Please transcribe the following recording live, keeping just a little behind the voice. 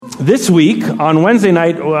This week, on Wednesday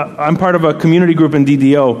night, I'm part of a community group in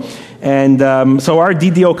DDO. And so our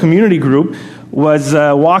DDO community group was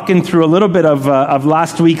walking through a little bit of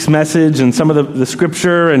last week's message and some of the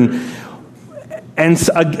scripture. And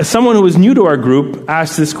someone who was new to our group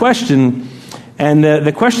asked this question. And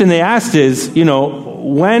the question they asked is, if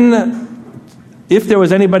there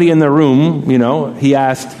was anybody in the room, he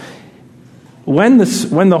asked, when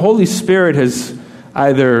the Holy Spirit has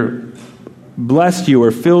either blessed you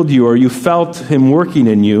or filled you or you felt Him working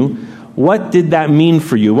in you, what did that mean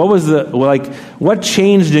for you? What was what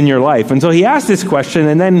changed in your life? And so he asked this question,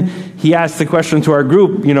 and then he asked the question to our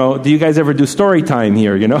group, do you guys ever do story time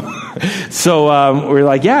here, So we're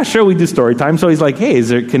like, yeah, sure, we do story time. So he's like, hey,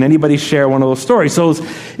 can anybody share one of those stories? So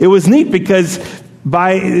it was neat because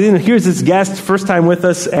here's this guest, first time with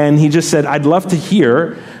us, and he just said, I'd love to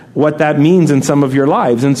hear what that means in some of your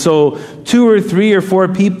lives. And so 2 or 3 or 4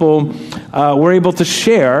 people were able to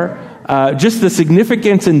share just the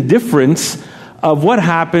significance and difference of what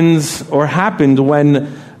happened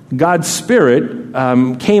when God's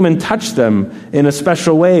Spirit came and touched them in a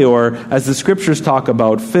special way, or as the scriptures talk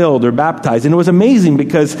about, filled or baptized. And it was amazing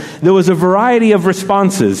because there was a variety of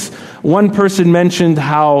responses. One person mentioned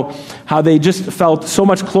how they just felt so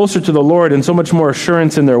much closer to the Lord and so much more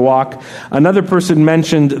assurance in their walk. Another person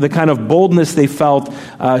mentioned the kind of boldness they felt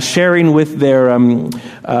sharing with their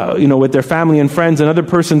with their family and friends. Another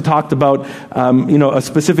person talked about a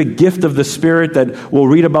specific gift of the Spirit that we'll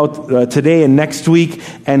read about today and next week,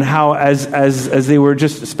 and how as they were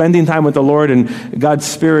just spending time with the Lord and God's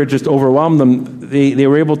Spirit just overwhelmed them, they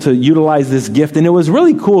were able to utilize this gift. And it was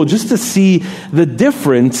really cool just to see the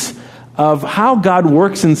difference of how God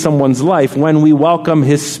works in someone's life when we welcome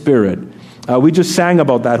His Spirit. We just sang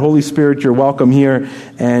about that. Holy Spirit, you're welcome here.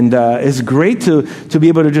 And it's great to be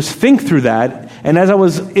able to just think through that. And as I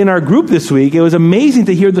was in our group this week, it was amazing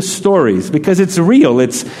to hear the stories because it's real.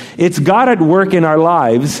 It's God at work in our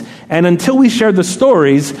lives. And until we share the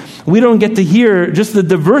stories, we don't get to hear just the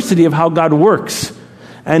diversity of how God works.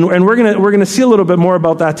 And we're gonna see a little bit more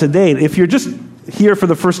about that today. If you're just here for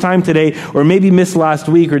the first time today, or maybe missed last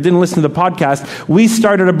week or didn't listen to the podcast, we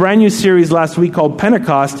started a brand new series last week called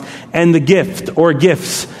Pentecost and the Gift, or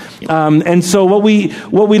Gifts. And so what we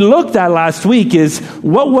looked at last week is,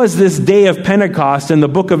 what was this day of Pentecost in the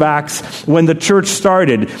book of Acts when the church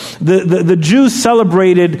started? The Jews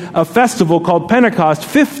celebrated a festival called Pentecost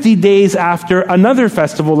 50 days after another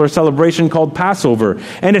festival or celebration called Passover.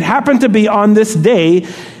 And it happened to be on this day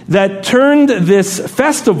that turned this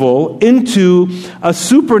festival into a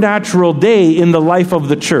supernatural day in the life of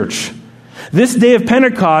the church. This day of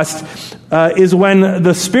Pentecost is when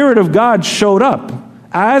the Spirit of God showed up,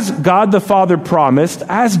 as God the Father promised,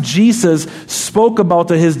 as Jesus spoke about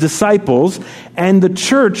to His disciples, and the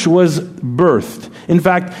church was birthed. In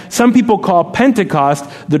fact, some people call Pentecost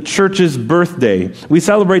the church's birthday. We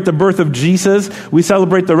celebrate the birth of Jesus. We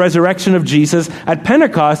celebrate the resurrection of Jesus. At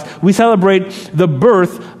Pentecost, we celebrate the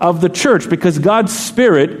birth of the church because God's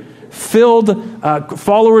Spirit filled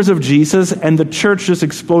followers of Jesus, and the church just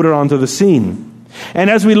exploded onto the scene. And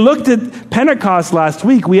as we looked at Pentecost last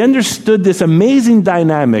week, we understood this amazing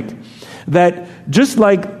dynamic that just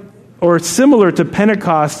like, or similar to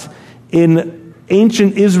Pentecost in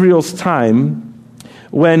ancient Israel's time,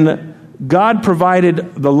 when God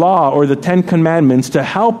provided the law or the 10 Commandments to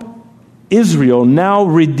help Israel, now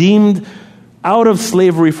redeemed out of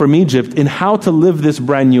slavery from Egypt, in how to live this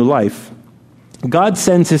brand new life. God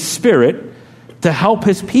sends His Spirit to help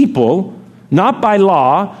His people, not by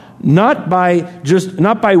law, not by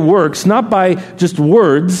works, not by just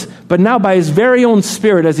words, but now by His very own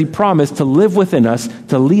Spirit, as He promised, to live within us,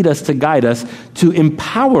 to lead us, to guide us, to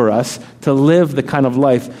empower us to live the kind of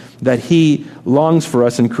life that He longs for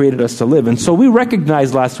us and created us to live. And so we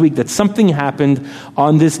recognized last week that something happened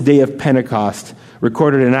on this day of Pentecost,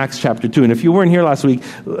 recorded in Acts chapter 2. And if you weren't here last week,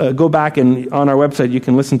 go back, and on our website you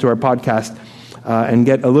can listen to our podcast and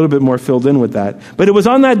get a little bit more filled in with that. But it was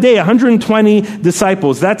on that day, 120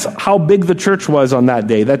 disciples. That's how big the church was on that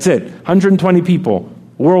day. That's it. 120 people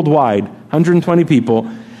worldwide, 120 people.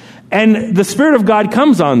 And the Spirit of God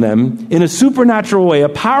comes on them in a supernatural way, a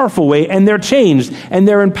powerful way, and they're changed, and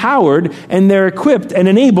they're empowered, and they're equipped and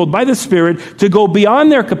enabled by the Spirit to go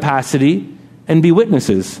beyond their capacity and be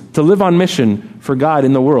witnesses, to live on mission for God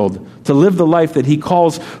in the world, to live the life that He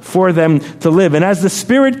calls for them to live. And as the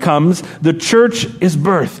Spirit comes, the church is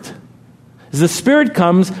birthed. As the Spirit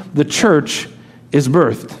comes, the church is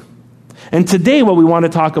birthed. And today what we want to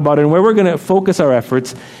talk about, and where we're going to focus our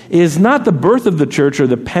efforts, is not the birth of the church or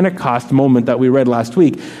the Pentecost moment that we read last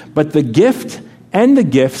week, but the gift and the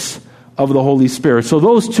gifts of the Holy Spirit. So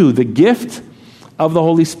those two, the gift of the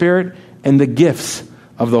Holy Spirit and the gifts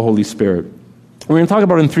of the Holy Spirit. We're going to talk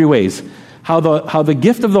about it in three ways. How the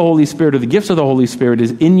gift of the Holy Spirit, or the gifts of the Holy Spirit,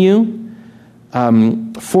 is in you,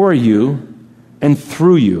 for you, and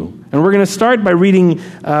through you. And we're going to start by reading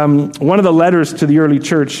one of the letters to the early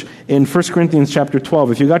church in 1 Corinthians chapter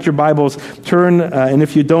 12. If you got your Bibles, turn, and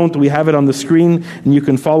if you don't, we have it on the screen, and you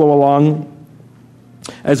can follow along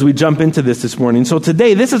as we jump into this morning. So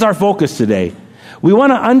today, this is our focus today. We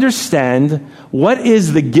want to understand what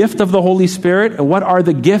is the gift of the Holy Spirit and what are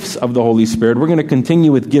the gifts of the Holy Spirit. We're going to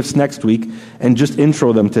continue with gifts next week and just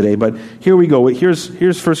intro them today. But here we go. Here's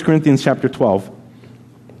 1 Corinthians chapter 12.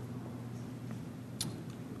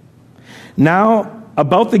 Now,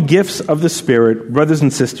 about the gifts of the Spirit, brothers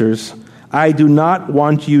and sisters, I do not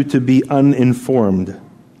want you to be uninformed.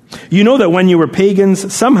 You know that when you were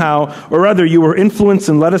pagans, somehow or other you were influenced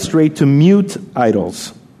and led astray to mute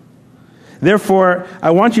idols. Therefore, I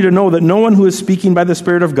want you to know that no one who is speaking by the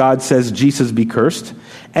Spirit of God says, Jesus be cursed,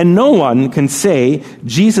 and no one can say,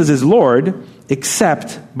 Jesus is Lord,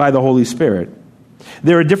 except by the Holy Spirit.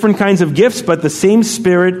 There are different kinds of gifts, but the same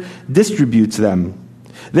Spirit distributes them.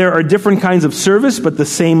 There are different kinds of service, but the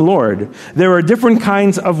same Lord. There are different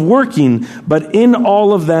kinds of working, but in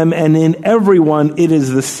all of them and in everyone, it is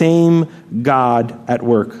the same God at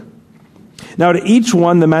work. Now, to each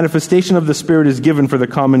one, the manifestation of the Spirit is given for the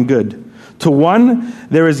common good. To one,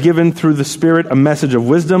 there is given through the Spirit a message of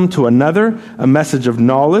wisdom. To another, a message of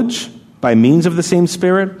knowledge by means of the same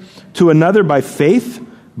Spirit. To another, by faith,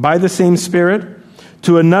 by the same Spirit.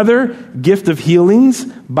 To another, gift of healings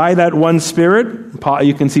by that one Spirit.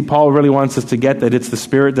 You can see Paul really wants us to get that it's the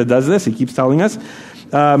Spirit that does this. He keeps telling us.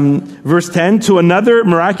 Verse 10, to another,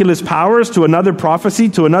 miraculous powers. To another, prophecy.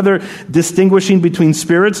 To another, distinguishing between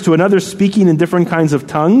spirits. To another, speaking in different kinds of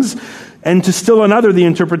tongues. And to still another, the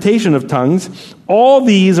interpretation of tongues. All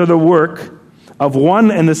these are the work of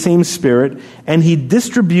one and the same Spirit, and He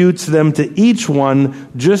distributes them to each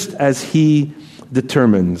one just as He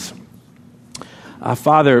determines.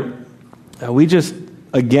 Father, we just,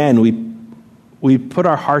 again, we put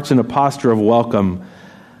our hearts in a posture of welcome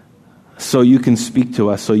so you can speak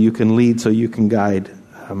to us, so you can lead, so you can guide,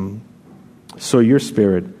 so your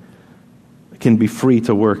Spirit can be free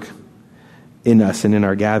to work in us and in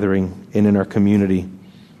our gathering and in our community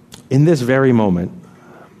in this very moment.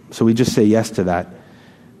 So we just say yes to that.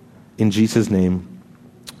 In Jesus' name,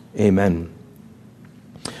 amen.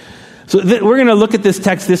 So we're going to look at this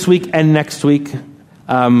text this week and next week.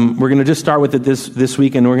 We're going to just start with it this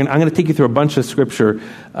week, and I'm going to take you through a bunch of scripture,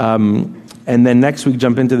 and then next week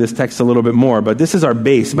jump into this text a little bit more. But this is our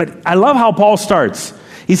base. But I love how Paul starts.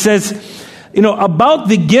 He says, about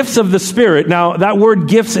the gifts of the Spirit. Now, that word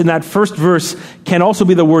gifts in that first verse can also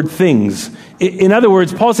be the word things. In other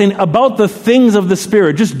words, Paul's saying about the things of the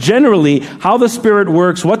Spirit, just generally how the Spirit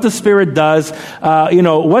works, what the Spirit does,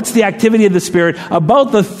 what's the activity of the Spirit.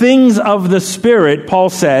 About the things of the Spirit, Paul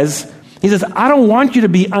says, he says, I don't want you to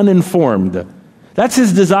be uninformed. That's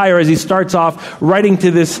his desire as he starts off writing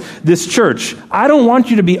to this church. I don't want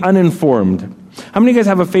you to be uninformed. How many of you guys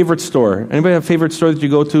have a favorite store? Anybody have a favorite store that you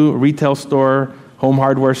go to? A retail store, home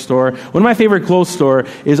hardware store? One of my favorite clothes store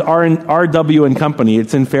is R.W. and Company.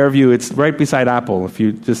 It's in Fairview. It's right beside Apple. If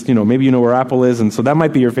you just, maybe you know where Apple is, and so that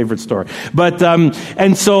might be your favorite store. But,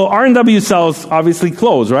 and so R&W sells, obviously,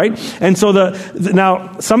 clothes, right? And so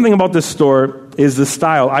now, something about this store is the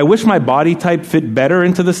style. I wish my body type fit better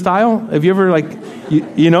into the style. Have you ever,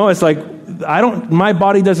 it's like, my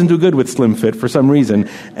body doesn't do good with slim fit for some reason.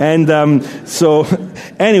 And but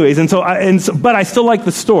I still like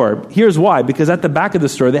the store. Here's why. Because at the back of the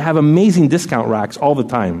store, they have amazing discount racks all the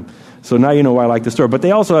time. So now you know why I like the store. But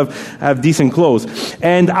they also have decent clothes.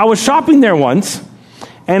 And I was shopping there once,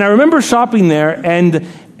 and I remember shopping there,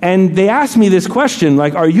 and they asked me this question,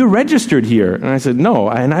 like, are you registered here? And I said, no.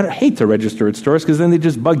 And I hate to register at stores because then they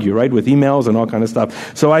just bug you, right, with emails and all kind of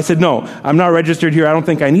stuff. So I said, no, I'm not registered here. I don't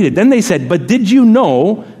think I need it. Then they said, but did you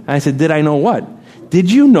know? And I said, did I know what?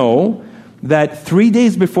 Did you know that 3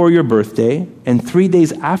 days before your birthday and 3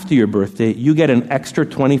 days after your birthday, you get an extra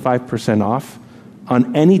 25% off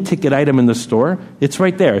on any ticket item in the store? It's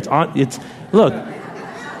right there. Look.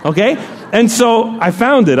 Okay? And so I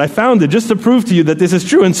found it just to prove to you that this is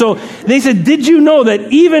true. And so they said, did you know that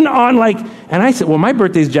even on and I said, well, my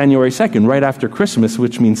birthday's January 2nd, right after Christmas,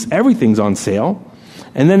 which means everything's on sale.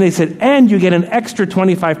 And then they said, and you get an extra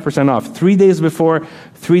 25% off. 3 days before,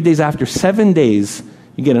 3 days after, 7 days,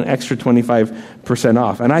 you get an extra 25%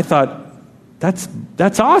 off. And I thought, that's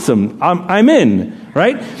awesome. I'm in,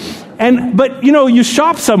 right? But you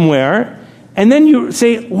shop somewhere, and then you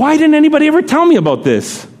say, why didn't anybody ever tell me about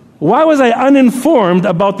this? Why was I uninformed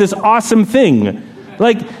about this awesome thing?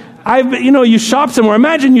 You shop somewhere.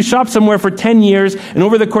 Imagine you shop somewhere for 10 years, and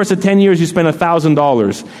over the course of 10 years, you spend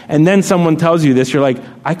 $1,000. And then someone tells you this, you're like,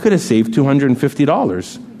 I could have saved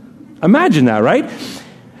 $250. Imagine that, right?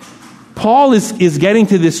 Paul is getting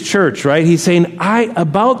to this church, right? He's saying,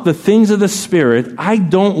 about the things of the Spirit, I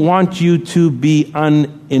don't want you to be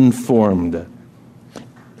uninformed.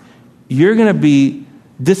 You're going to be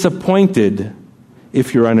disappointed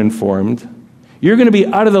if you're uninformed. You're going to be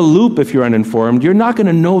out of the loop if you're uninformed. You're not going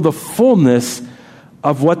to know the fullness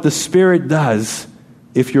of what the Spirit does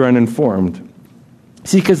if you're uninformed.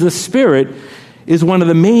 See, because the Spirit is one of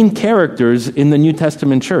the main characters in the New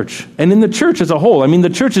Testament church and in the church as a whole. I mean, the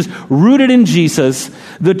church is rooted in Jesus.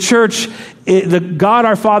 The church, the God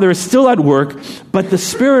our Father is still at work, but the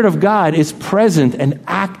Spirit of God is present and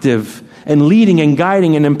active and leading and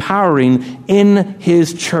guiding and empowering in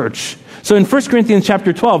His church. So in 1 Corinthians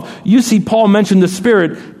chapter 12, you see Paul mention the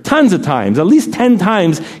Spirit tons of times, at least 10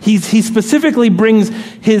 times. He specifically brings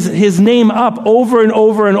his name up over and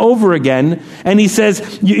over and over again. And he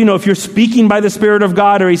says, if you're speaking by the Spirit of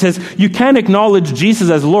God, or he says, you can't acknowledge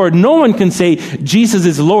Jesus as Lord. No one can say Jesus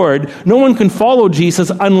is Lord. No one can follow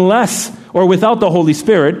Jesus unless or without the Holy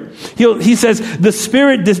Spirit. He says the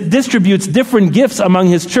Spirit distributes different gifts among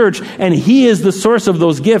His church, and He is the source of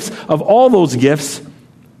those gifts, of all those gifts.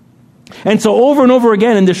 And so over and over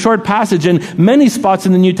again in this short passage and many spots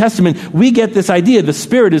in the New Testament, we get this idea the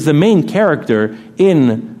Spirit is the main character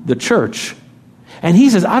in the church. And he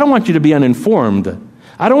says, I don't want you to be uninformed.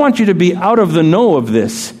 I don't want you to be out of the know of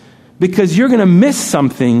this, because you're going to miss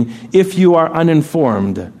something if you are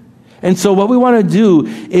uninformed. And so what we want to do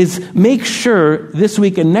is make sure this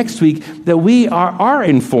week and next week that we are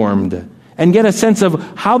informed and get a sense of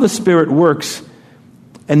how the Spirit works.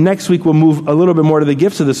 And next week we'll move a little bit more to the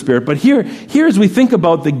gifts of the Spirit. But here as we think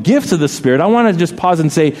about the gifts of the Spirit, I want to just pause and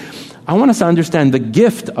say, I want us to understand the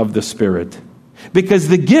gift of the Spirit. Because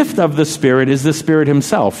the gift of the Spirit is the Spirit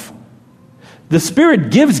Himself. The Spirit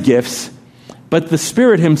gives gifts, but the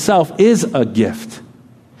Spirit Himself is a gift.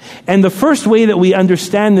 And the first way that we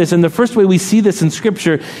understand this, and the first way we see this in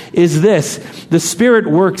Scripture, is this: the Spirit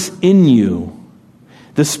works in you.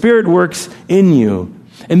 The Spirit works in you.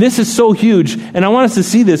 And this is so huge, and I want us to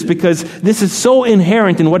see this because this is so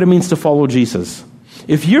inherent in what it means to follow Jesus.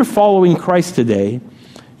 If you're following Christ today,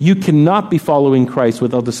 you cannot be following Christ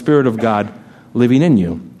without the Spirit of God living in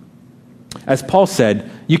you. As Paul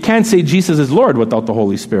said, you can't say Jesus is Lord without the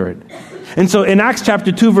Holy Spirit. And so in Acts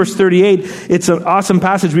chapter 2, verse 38, it's an awesome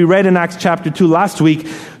passage we read in Acts chapter 2 last week.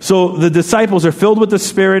 So the disciples are filled with the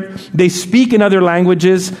Spirit. They speak in other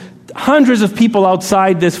languages. Hundreds of people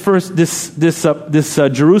outside this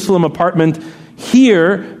Jerusalem apartment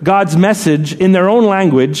hear God's message in their own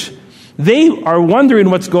language. They are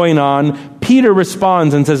wondering what's going on. Peter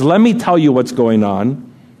responds and says, let me tell you what's going on.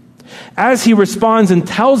 As he responds and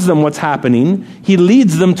tells them what's happening, he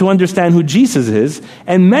leads them to understand who Jesus is.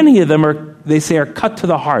 And many of them are cut to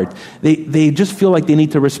the heart. They just feel like they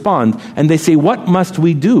need to respond. And they say, what must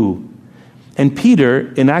we do? And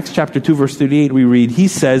Peter, in Acts chapter 2, verse 38, we read, he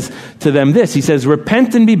says to them this. He says,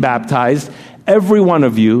 repent and be baptized, every one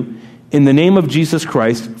of you, in the name of Jesus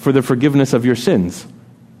Christ, for the forgiveness of your sins.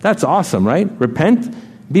 That's awesome, right? Repent,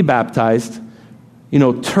 be baptized,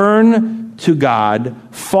 turn to God,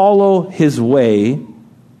 follow His way,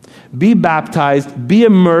 be baptized, be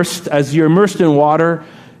immersed. As you're immersed in water,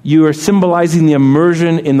 you are symbolizing the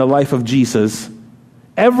immersion in the life of Jesus.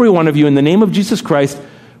 Every one of you, in the name of Jesus Christ,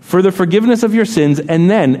 for the forgiveness of your sins,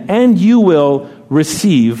 and you will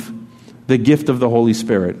receive the gift of the Holy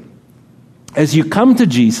Spirit. As you come to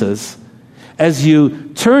Jesus, as you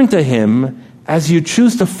turn to Him, as you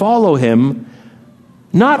choose to follow Him,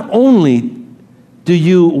 not only do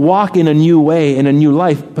you walk in a new way, in a new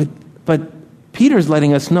life, but Peter's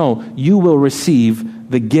letting us know you will receive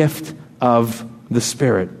the gift of the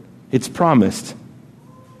Spirit. It's promised.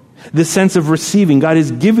 This sense of receiving, God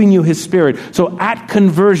is giving you His Spirit. So at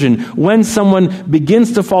conversion, when someone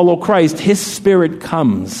begins to follow Christ, His Spirit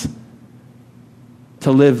comes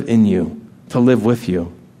to live in you, to live with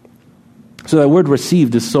you. So that word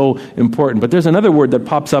received is so important. But there's another word that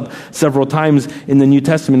pops up several times in the New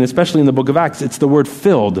Testament, especially in the book of Acts. It's the word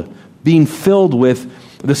filled, being filled with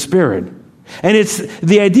the Spirit. And it's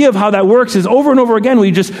the idea of how that works is over and over again,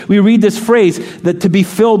 we read this phrase that to be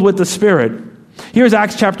filled with the Spirit. Here's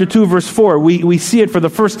Acts chapter 2, verse 4. We see it for the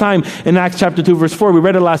first time in Acts chapter 2, verse 4. We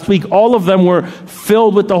read it last week. All of them were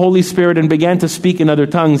filled with the Holy Spirit and began to speak in other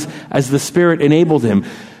tongues as the Spirit enabled him.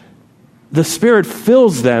 The Spirit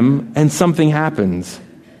fills them and something happens.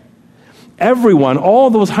 everyone, all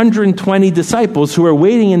those 120 disciples who are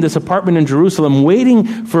waiting in this apartment in Jerusalem,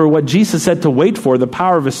 waiting for what Jesus said to wait for, the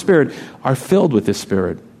power of His Spirit, are filled with His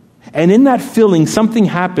Spirit. And in that filling, something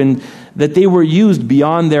happened that they were used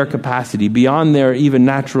beyond their capacity, beyond their even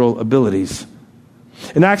natural abilities.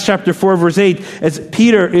 In Acts chapter 4, verse 8, as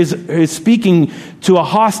Peter is speaking to a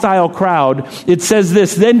hostile crowd, it says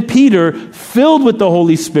this, "Then Peter, filled with the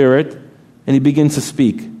Holy Spirit," and he begins to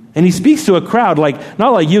speak. And he speaks to a crowd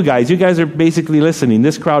not like you guys. You guys are basically listening.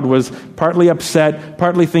 This crowd was partly upset,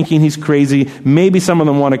 partly thinking he's crazy. Maybe some of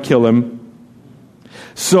them want to kill him.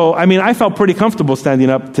 So, I felt pretty comfortable standing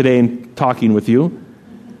up today and talking with you.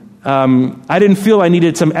 I didn't feel I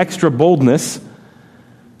needed some extra boldness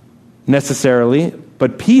necessarily,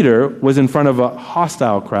 but Peter was in front of a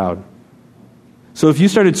hostile crowd. So if you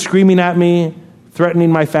started screaming at me,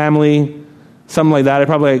 threatening my family, something like that, I'd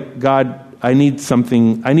probably like, God, I need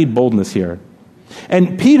boldness here.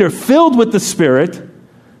 And Peter, filled with the Spirit,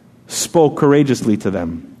 spoke courageously to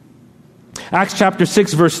them. Acts chapter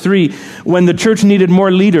 6, verse 3, when the church needed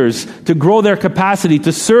more leaders to grow their capacity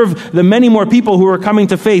to serve the many more people who were coming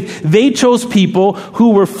to faith, they chose people who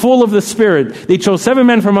were full of the Spirit. They chose 7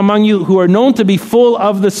 men from among you who are known to be full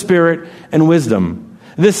of the Spirit and wisdom.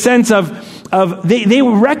 This sense of they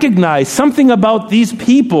recognize something about these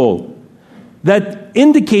people that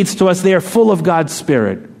indicates to us they are full of God's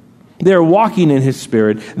Spirit. They are walking in His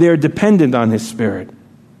Spirit. They are dependent on His Spirit.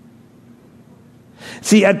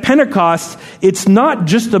 See, at Pentecost, it's not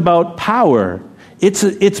just about power.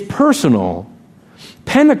 It's personal.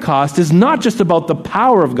 Pentecost is not just about the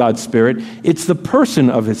power of God's Spirit. It's the person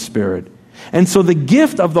of His Spirit. And so the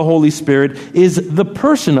gift of the Holy Spirit is the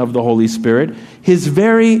person of the Holy Spirit. His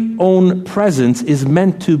very own presence is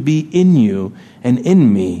meant to be in you and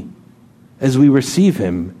in me as we receive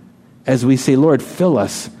Him, as we say, Lord, fill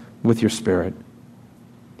us with your Spirit.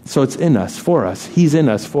 So it's in us, for us. He's in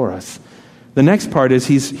us, for us. The next part is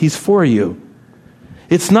He's for you.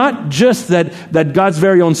 It's not just that God's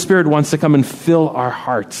very own Spirit wants to come and fill our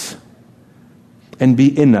hearts and be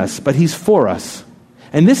in us, but He's for us.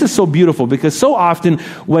 And this is so beautiful because so often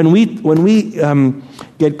when we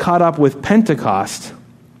get caught up with Pentecost,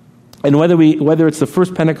 and whether it's the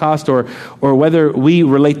first Pentecost or whether we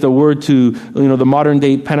relate the word to the modern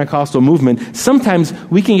day Pentecostal movement, sometimes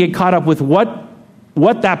we can get caught up with what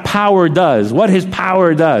that power does, what His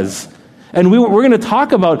power does. And we're going to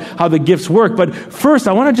talk about how the gifts work, but first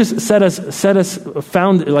I want to just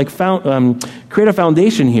create a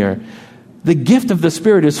foundation here. The gift of the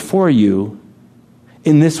Spirit is for you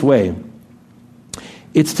in this way.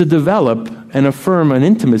 It's to develop and affirm an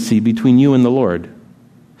intimacy between you and the Lord.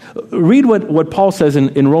 Read what Paul says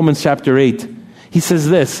in Romans chapter 8. He says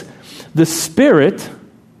this, "The Spirit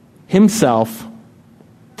Himself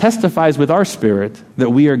testifies with our spirit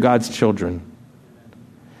that we are God's children."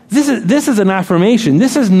 This is an affirmation.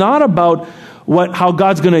 This is not about how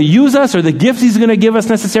God's going to use us or the gifts He's going to give us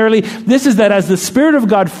necessarily. This is that as the Spirit of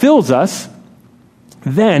God fills us,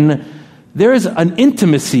 then there is an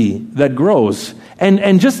intimacy that grows.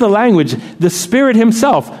 And just the language, the Spirit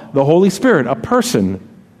Himself, the Holy Spirit, a person,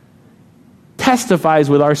 testifies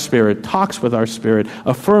with our spirit, talks with our spirit,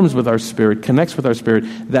 affirms with our spirit, connects with our spirit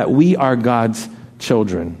that we are God's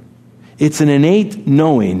children. It's an innate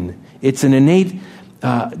knowing. It's an innate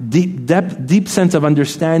deep sense of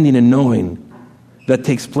understanding and knowing that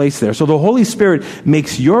takes place there. So the Holy Spirit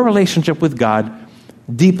makes your relationship with God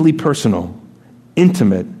deeply personal,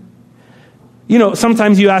 intimate.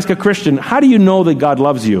 Sometimes you ask a Christian, how do you know that God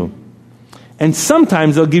loves you? And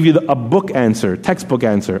sometimes they'll give you a book answer, textbook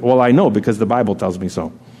answer. Well, I know because the Bible tells me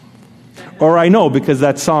so. Or I know because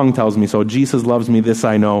that song tells me so. Jesus loves me, this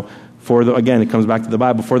I know. Again, it comes back to the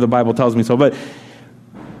Bible, for the Bible tells me so. But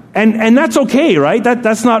and that's okay, right?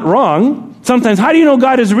 That's not wrong. Sometimes, how do you know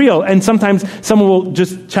God is real? And sometimes someone will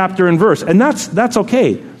just chapter and verse. And that's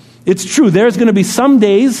okay. It's true. There's going to be some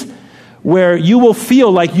days where you will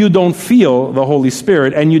feel like you don't feel the Holy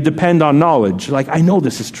Spirit and you depend on knowledge. Like, I know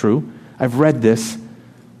this is true. I've read this.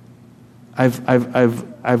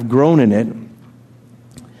 I've grown in it.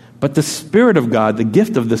 But the Spirit of God, the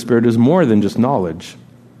gift of the Spirit, is more than just knowledge.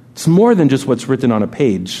 It's more than just what's written on a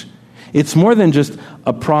page. It's more than just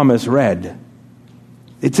a promise read.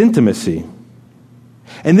 It's intimacy.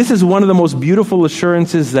 And this is one of the most beautiful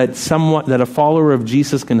assurances that a follower of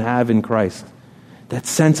Jesus can have in Christ. That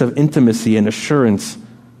sense of intimacy and assurance.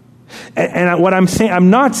 And what I'm saying, I'm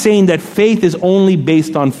not saying that faith is only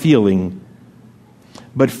based on feeling,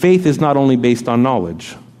 but faith is not only based on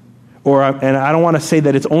knowledge. And I don't want to say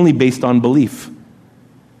that it's only based on belief.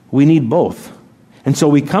 We need both. And so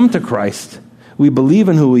we come to Christ, we believe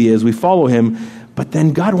in who He is, we follow Him, But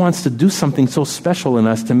then God wants to do something so special in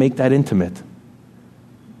us to make that intimate.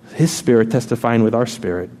 His Spirit testifying with our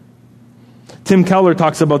spirit. Tim Keller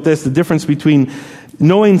talks about this, the difference between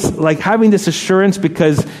knowing, like having this assurance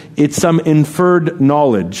because it's some inferred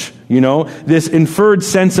knowledge, this inferred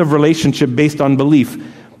sense of relationship based on belief.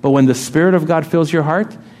 But when the Spirit of God fills your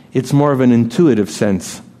heart, it's more of an intuitive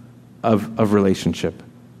sense of relationship.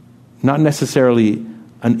 Not necessarily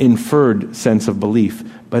an inferred sense of belief,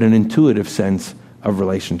 but an intuitive sense of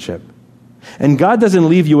relationship. And God doesn't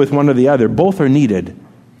leave you with one or the other. Both are needed.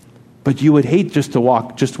 But you would hate just to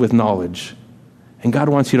walk just with knowledge. And God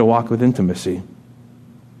wants you to walk with intimacy.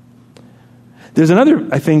 There's another,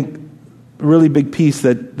 I think, really big piece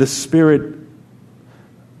that the Spirit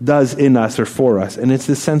does in us or for us, and it's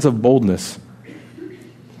this sense of boldness.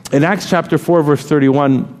 In Acts chapter 4, verse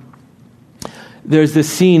 31, there's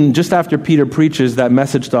this scene just after Peter preaches that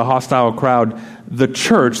message to a hostile crowd. The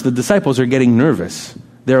church, the disciples, are getting nervous.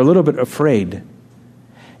 They're a little bit afraid.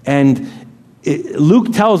 And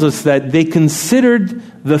Luke tells us that they considered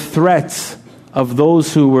the threats of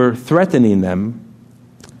those who were threatening them,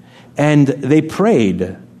 and they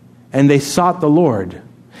prayed, and they sought the Lord.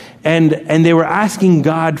 And they were asking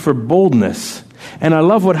God for boldness. And I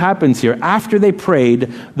love what happens here. After they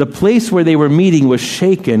prayed, the place where they were meeting was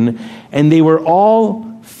shaken, and they were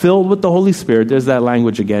all filled with the Holy Spirit, there's that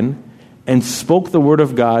language again, and spoke the word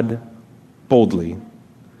of God boldly.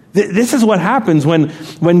 This is what happens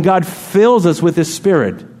when God fills us with His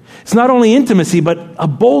Spirit. It's not only intimacy, but a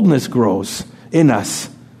boldness grows in us.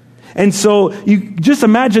 And so you just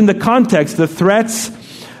imagine the context, the threats,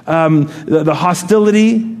 the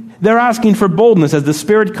hostility. They're asking for boldness. As the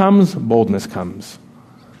Spirit comes, boldness comes.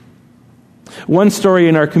 One story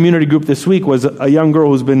in our community group this week was a young girl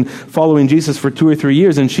who's been following Jesus for 2 or 3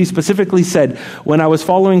 years, and she specifically said, when I was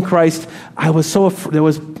following Christ, there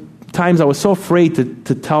was times I was so afraid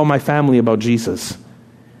to tell my family about Jesus.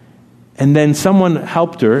 And then someone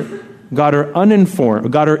helped her, got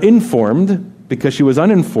her informed, because she was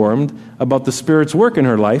uninformed about the Spirit's work in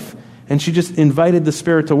her life, and she just invited the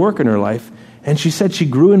Spirit to work in her life. And she said she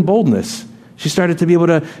grew in boldness. She started to be able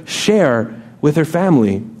to share with her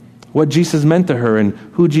family what Jesus meant to her and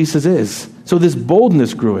who Jesus is. So this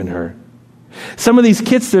boldness grew in her. Some of these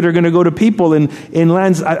kids that are going to go to people in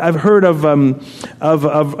lands, I've heard of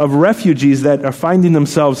refugees that are finding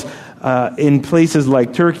themselves in places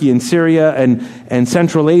like Turkey and Syria and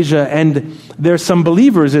Central Asia, and there's some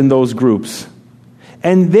believers in those groups.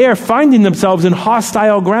 And they're finding themselves in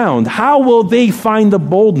hostile ground. How will they find the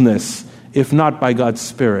boldness, if not by God's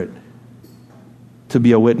Spirit, to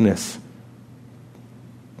be a witness,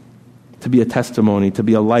 to be a testimony, to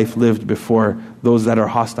be a life lived before those that are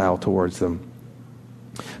hostile towards them?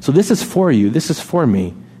 So this is for you. This is for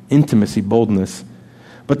me. Intimacy, boldness.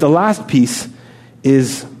 But the last piece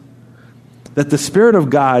is that the Spirit of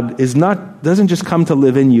God doesn't just come to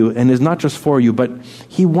live in you and is not just for you, but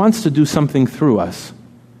He wants to do something through us.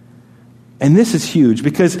 And this is huge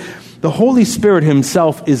because the Holy Spirit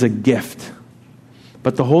Himself is a gift,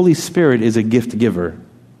 but the Holy Spirit is a gift giver.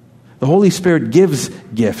 The Holy Spirit gives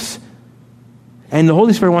gifts, and the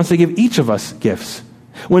Holy Spirit wants to give each of us gifts.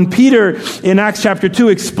 When Peter in Acts chapter 2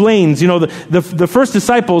 explains, the first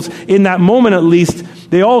disciples in that moment at least,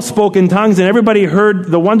 they all spoke in tongues and everybody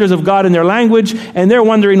heard the wonders of God in their language, and they're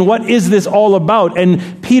wondering, what is this all about?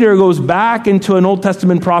 And Peter goes back into an Old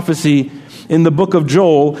Testament prophecy in the book of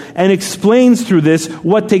Joel and explains through this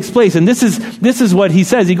what takes place. And this is what he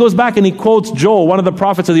says. He goes back and he quotes Joel, one of the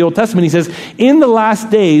prophets of the Old Testament. He says, in the last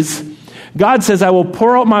days, God says, I will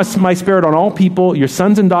pour out my Spirit on all people. Your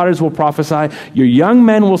sons and daughters will prophesy. Your young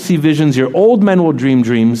men will see visions. Your old men will dream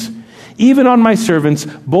dreams. Even on my servants,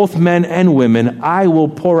 both men and women, I will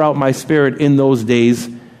pour out my Spirit in those days,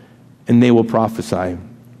 and they will prophesy.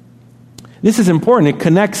 This is important. It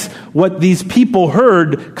connects what these people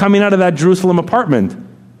heard coming out of that Jerusalem apartment.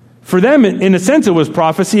 For them, in a sense, it was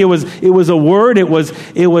prophecy. It was a word. It was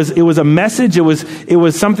a message. It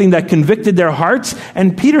was something that convicted their hearts.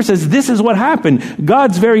 And Peter says, this is what happened.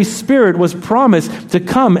 God's very Spirit was promised to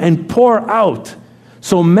come and pour out.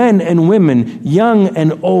 So men and women, young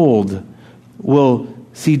and old, will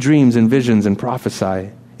see dreams and visions and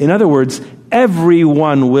prophesy. In other words,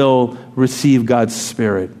 everyone will receive God's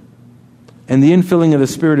Spirit. And the infilling of the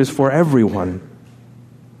Spirit is for everyone.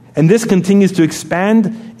 And this continues to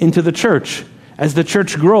expand into the church as the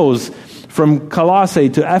church grows from Colossae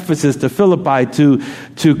to Ephesus to Philippi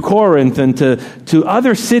to Corinth and to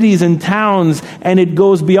other cities and towns. And it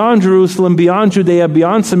goes beyond Jerusalem, beyond Judea,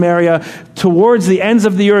 beyond Samaria, towards the ends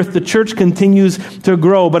of the earth. The church continues to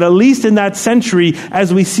grow. But at least in that century,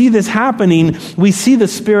 as we see this happening, we see the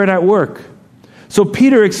Spirit at work. So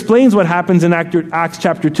Peter explains what happens in Acts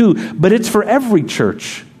chapter 2, but it's for every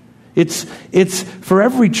church. It's for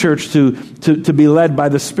every church to be led by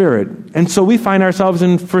the Spirit. And so we find ourselves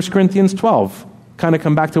in 1 Corinthians 12, kind of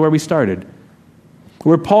come back to where we started,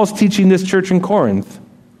 where Paul's teaching this church in Corinth.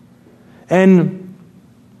 And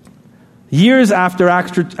years after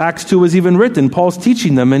Acts 2 was even written, Paul's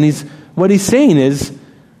teaching them, and what he's saying is,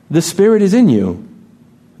 the Spirit is in you.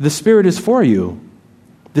 The Spirit is for you.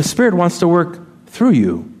 The Spirit wants to work through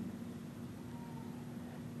you.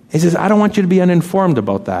 He says, I don't want you to be uninformed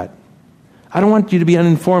about that. I don't want you to be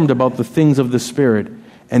uninformed about the things of the Spirit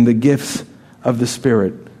and the gifts of the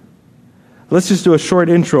Spirit. Let's just do a short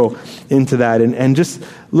intro into that and just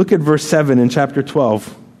look at verse 7 in chapter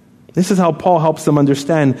 12. This is how Paul helps them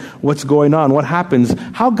understand what's going on, what happens,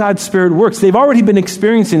 how God's Spirit works. They've already been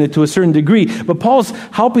experiencing it to a certain degree, but Paul's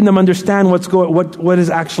helping them understand what is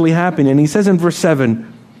actually happening. And he says in verse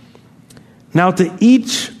 7, now to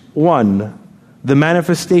each one, the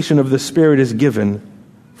manifestation of the Spirit is given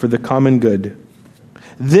for the common good.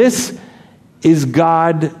 This is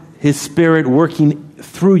God, His Spirit working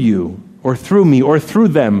through you, or through me, or through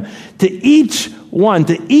them. To each one,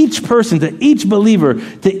 to each person, to each believer,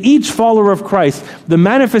 to each follower of Christ, the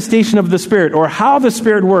manifestation of the Spirit, or how the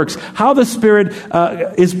Spirit works, how the Spirit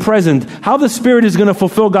is present, how the Spirit is going to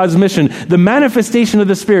fulfill God's mission. The manifestation of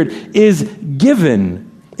the Spirit is given,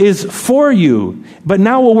 is for you, but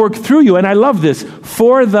now will work through you. And I love this,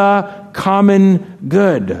 for the common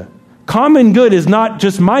good. Common good is not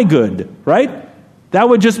just my good, right? That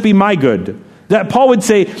would just be my good. That Paul would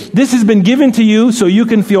say, this has been given to you so you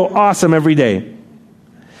can feel awesome every day.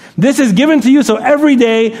 This is given to you so every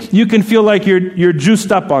day you can feel like you're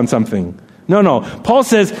juiced up on something. No. Paul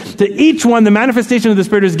says, to each one, the manifestation of the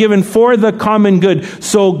Spirit is given for the common good.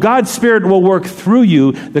 So God's Spirit will work through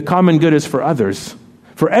you. The common good is for others,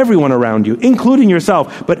 for everyone around you, including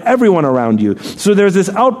yourself, but everyone around you. So there's this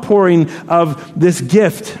outpouring of this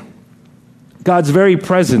gift, God's very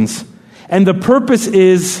presence. And the purpose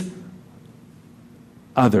is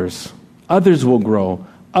others. Others will grow.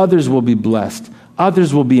 Others will be blessed.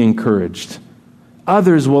 Others will be encouraged.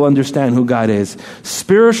 Others will understand who God is.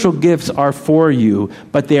 Spiritual gifts are for you,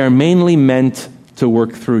 but they are mainly meant to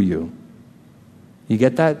work through you. You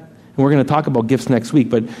get that? And we're going to talk about gifts next week,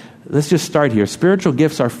 but let's just start here. Spiritual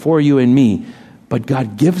gifts are for you and me, but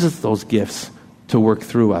God gives us those gifts to work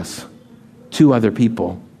through us to other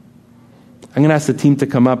people. I'm going to ask the team to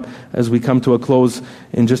come up as we come to a close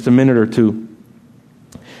in just a minute or two.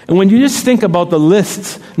 And when you just think about the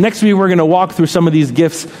lists, next week we're going to walk through some of these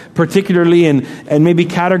gifts particularly and maybe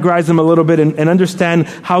categorize them a little bit and understand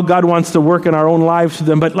how God wants to work in our own lives through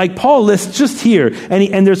them. But like Paul lists just here,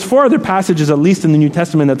 and there's 4 other passages at least in the New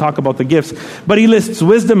Testament that talk about the gifts, but he lists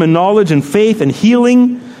wisdom and knowledge and faith and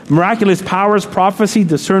healing, miraculous powers, prophecy,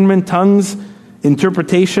 discernment, tongues,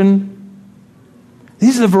 interpretation.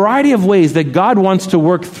 These are the variety of ways that God wants to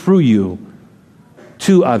work through you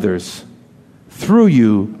to others, through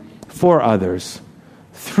you for others,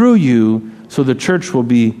 through you so the church will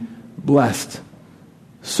be blessed,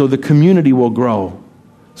 so the community will grow,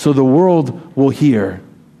 so the world will hear,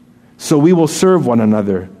 so we will serve one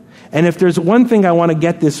another. And if there's one thing I want to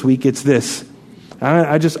get this week, it's this.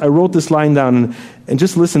 I wrote this line down and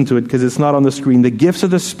just listen to it because it's not on the screen. The gifts of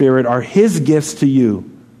the Spirit are His gifts to you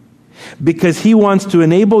because He wants to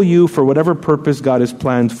enable you for whatever purpose God has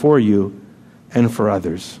planned for you and for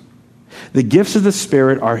others. The gifts of the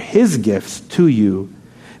Spirit are His gifts to you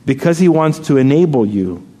because He wants to enable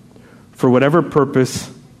you for whatever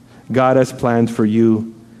purpose God has planned for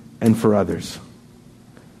you and for others.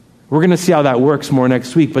 We're going to see how that works more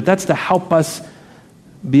next week, but that's to help us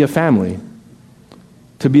be a family,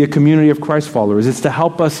 to be a community of Christ followers. It's to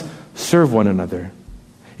help us serve one another.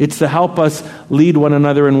 It's to help us lead one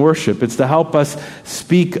another in worship. It's to help us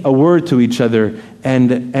speak a word to each other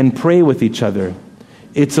and pray with each other.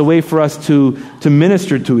 It's a way for us to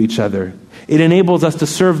minister to each other. It enables us to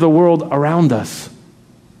serve the world around us.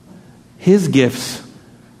 His gifts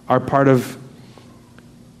are part of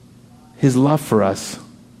His love for us,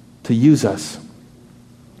 to use us.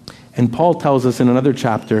 And Paul tells us in another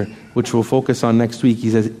chapter, which we'll focus on next week, he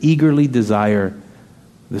says, eagerly desire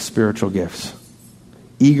the spiritual gifts.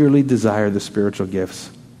 Eagerly desire the spiritual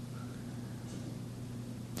gifts.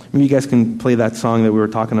 Maybe you guys can play that song that we were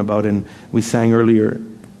talking about and we sang earlier.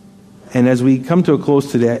 And as we come to a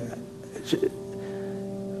close today,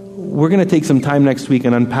 we're going to take some time next week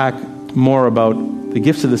and unpack more about the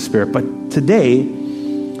gifts of the Spirit. But today,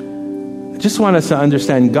 I just want us to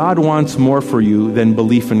understand God wants more for you than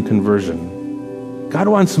belief and conversion. God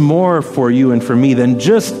wants more for you and for me than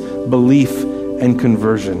just belief and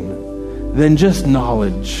conversion. than just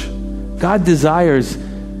knowledge. God desires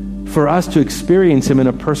for us to experience him in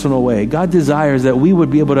a personal way. God desires that we would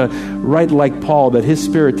be able to write like Paul, that his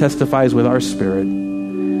spirit testifies with our spirit.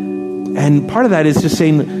 And part of that is just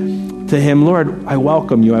saying to him, Lord, I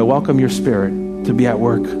welcome you. I welcome your spirit to be at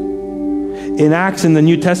work. In Acts in the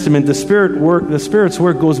New Testament, the Spirit's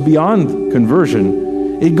work goes beyond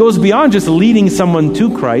conversion. It goes beyond just leading someone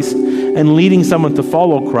to Christ and leading someone to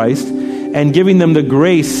follow Christ and giving them the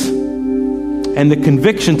grace and the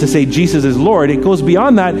conviction to say Jesus is Lord. It goes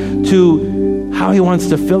beyond that to how he wants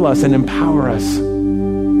to fill us and empower us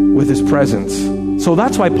with his presence. So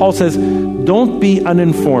that's why Paul says, don't be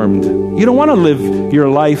uninformed. You don't want to live your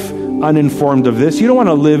life uninformed of this. You don't want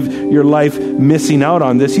to live your life missing out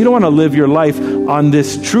on this. You don't want to live your life on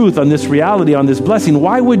this truth, on this reality, on this blessing.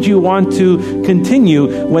 Why would you want to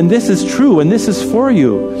continue when this is true and this is for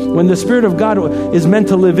you? When the Spirit of God is meant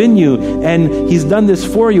to live in you and he's done this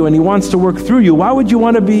for you and he wants to work through you, why would you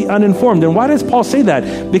want to be uninformed? And why does Paul say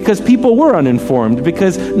that? Because people were uninformed,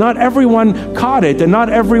 because not everyone caught it and not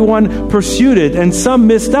everyone pursued it, and some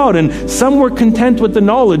missed out, and some were content with the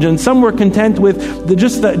knowledge and some were content with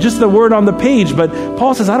just the word on the page. But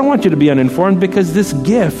Paul says, I don't want you to be uninformed, because this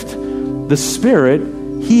gift, the Spirit,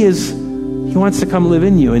 he wants to come live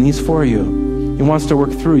in you and he's for you. He wants to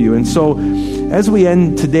work through you. And so as we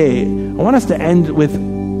end today, I want us to end with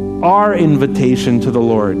our invitation to the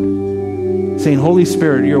Lord, saying, Holy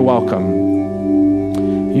Spirit, you're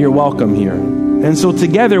welcome. You're welcome here. And so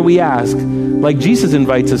together we ask, like Jesus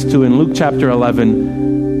invites us to in Luke chapter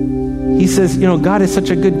 11, he says, God is such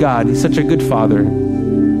a good God. He's such a good Father.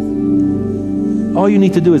 All you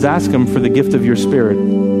need to do is ask him for the gift of your Spirit,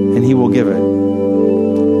 and he will give it.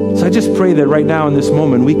 So I just pray that right now in this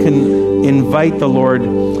moment, we can invite the Lord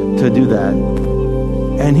to do that.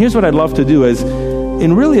 And here's what I'd love to do is,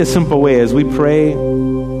 in really a simple way, as we pray,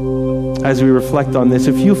 as we reflect on this,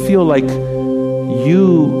 if you feel like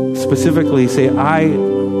you specifically say, I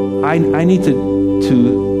need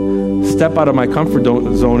to step out of my comfort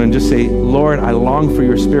zone and just say, Lord, I long for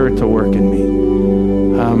your Spirit to work in me.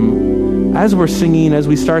 As we're singing, as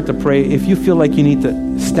we start to pray, if you feel like you need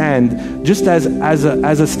to stand, just as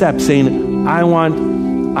a step, saying, I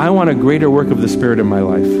want a greater work of the Spirit in my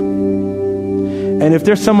life. And if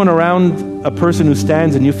there's someone around a person who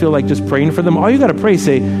stands and you feel like just praying for them, all you got to pray,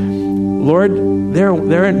 say, Lord, they're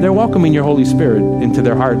welcoming your Holy Spirit into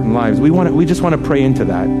their heart and lives. We just want to pray into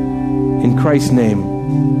that in Christ's name,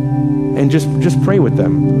 and just pray with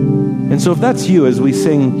them. And so if that's you, as we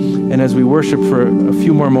sing and as we worship for a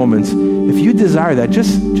few more moments, if you desire that,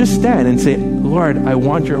 just stand and say, Lord, I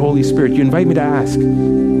want your Holy Spirit. You invite me to ask.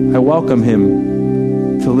 I welcome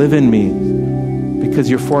him to live in me because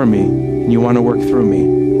you're for me and you want to work through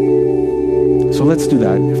me. So let's do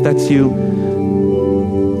that. If that's you,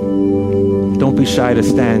 don't be shy to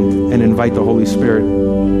stand and invite the Holy Spirit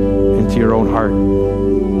into your own heart.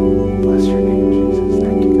 Bless your name, Jesus.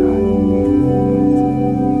 Thank you, God.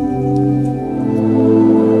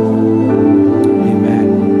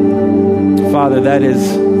 Amen. Father, that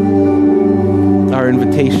is our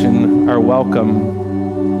invitation, our welcome,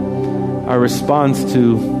 our response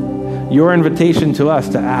to your invitation to us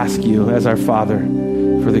to ask you as our Father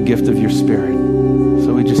for the gift of your Spirit.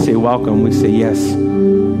 So we just say welcome. We say yes.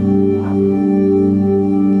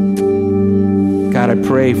 God, I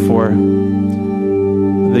pray for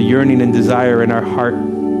the yearning and desire in our heart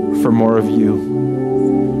for more of you.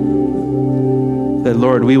 That,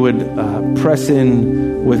 Lord, we would press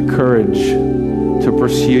in with courage to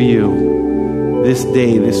pursue you this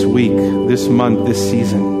day, this week, this month, this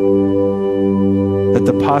season. That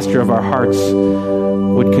the posture of our hearts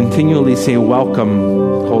would continually say, welcome,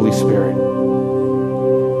 Holy Spirit.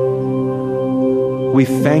 We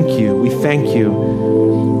thank you,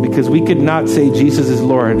 because we could not say Jesus is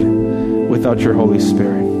Lord without your Holy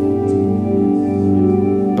Spirit.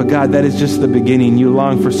 But God, that is just the beginning. You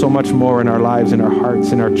long for so much more in our lives, in our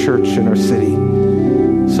hearts, in our church, in our city.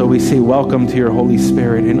 So we say welcome to your Holy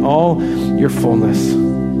Spirit in all your fullness.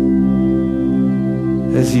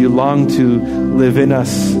 As you long to live in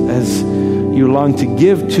us, as you long to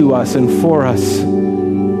give to us and for us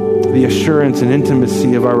the assurance and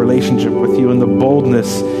intimacy of our relationship with you, and the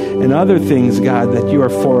boldness and other things, God, that you are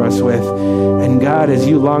for us with. And God, as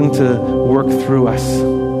you long to work through us,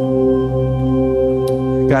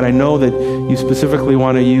 God, I know that you specifically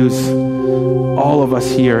want to use all of us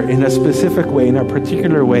here in a specific way, in a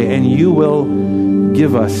particular way, and you will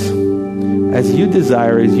give us, as you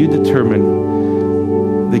desire, as you determine,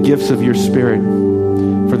 the gifts of your Spirit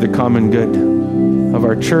for the common good of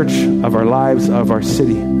our church, of our lives, of our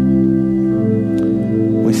city.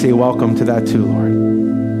 We say welcome to that too, Lord.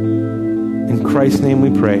 In Christ's name we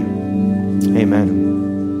pray. Amen.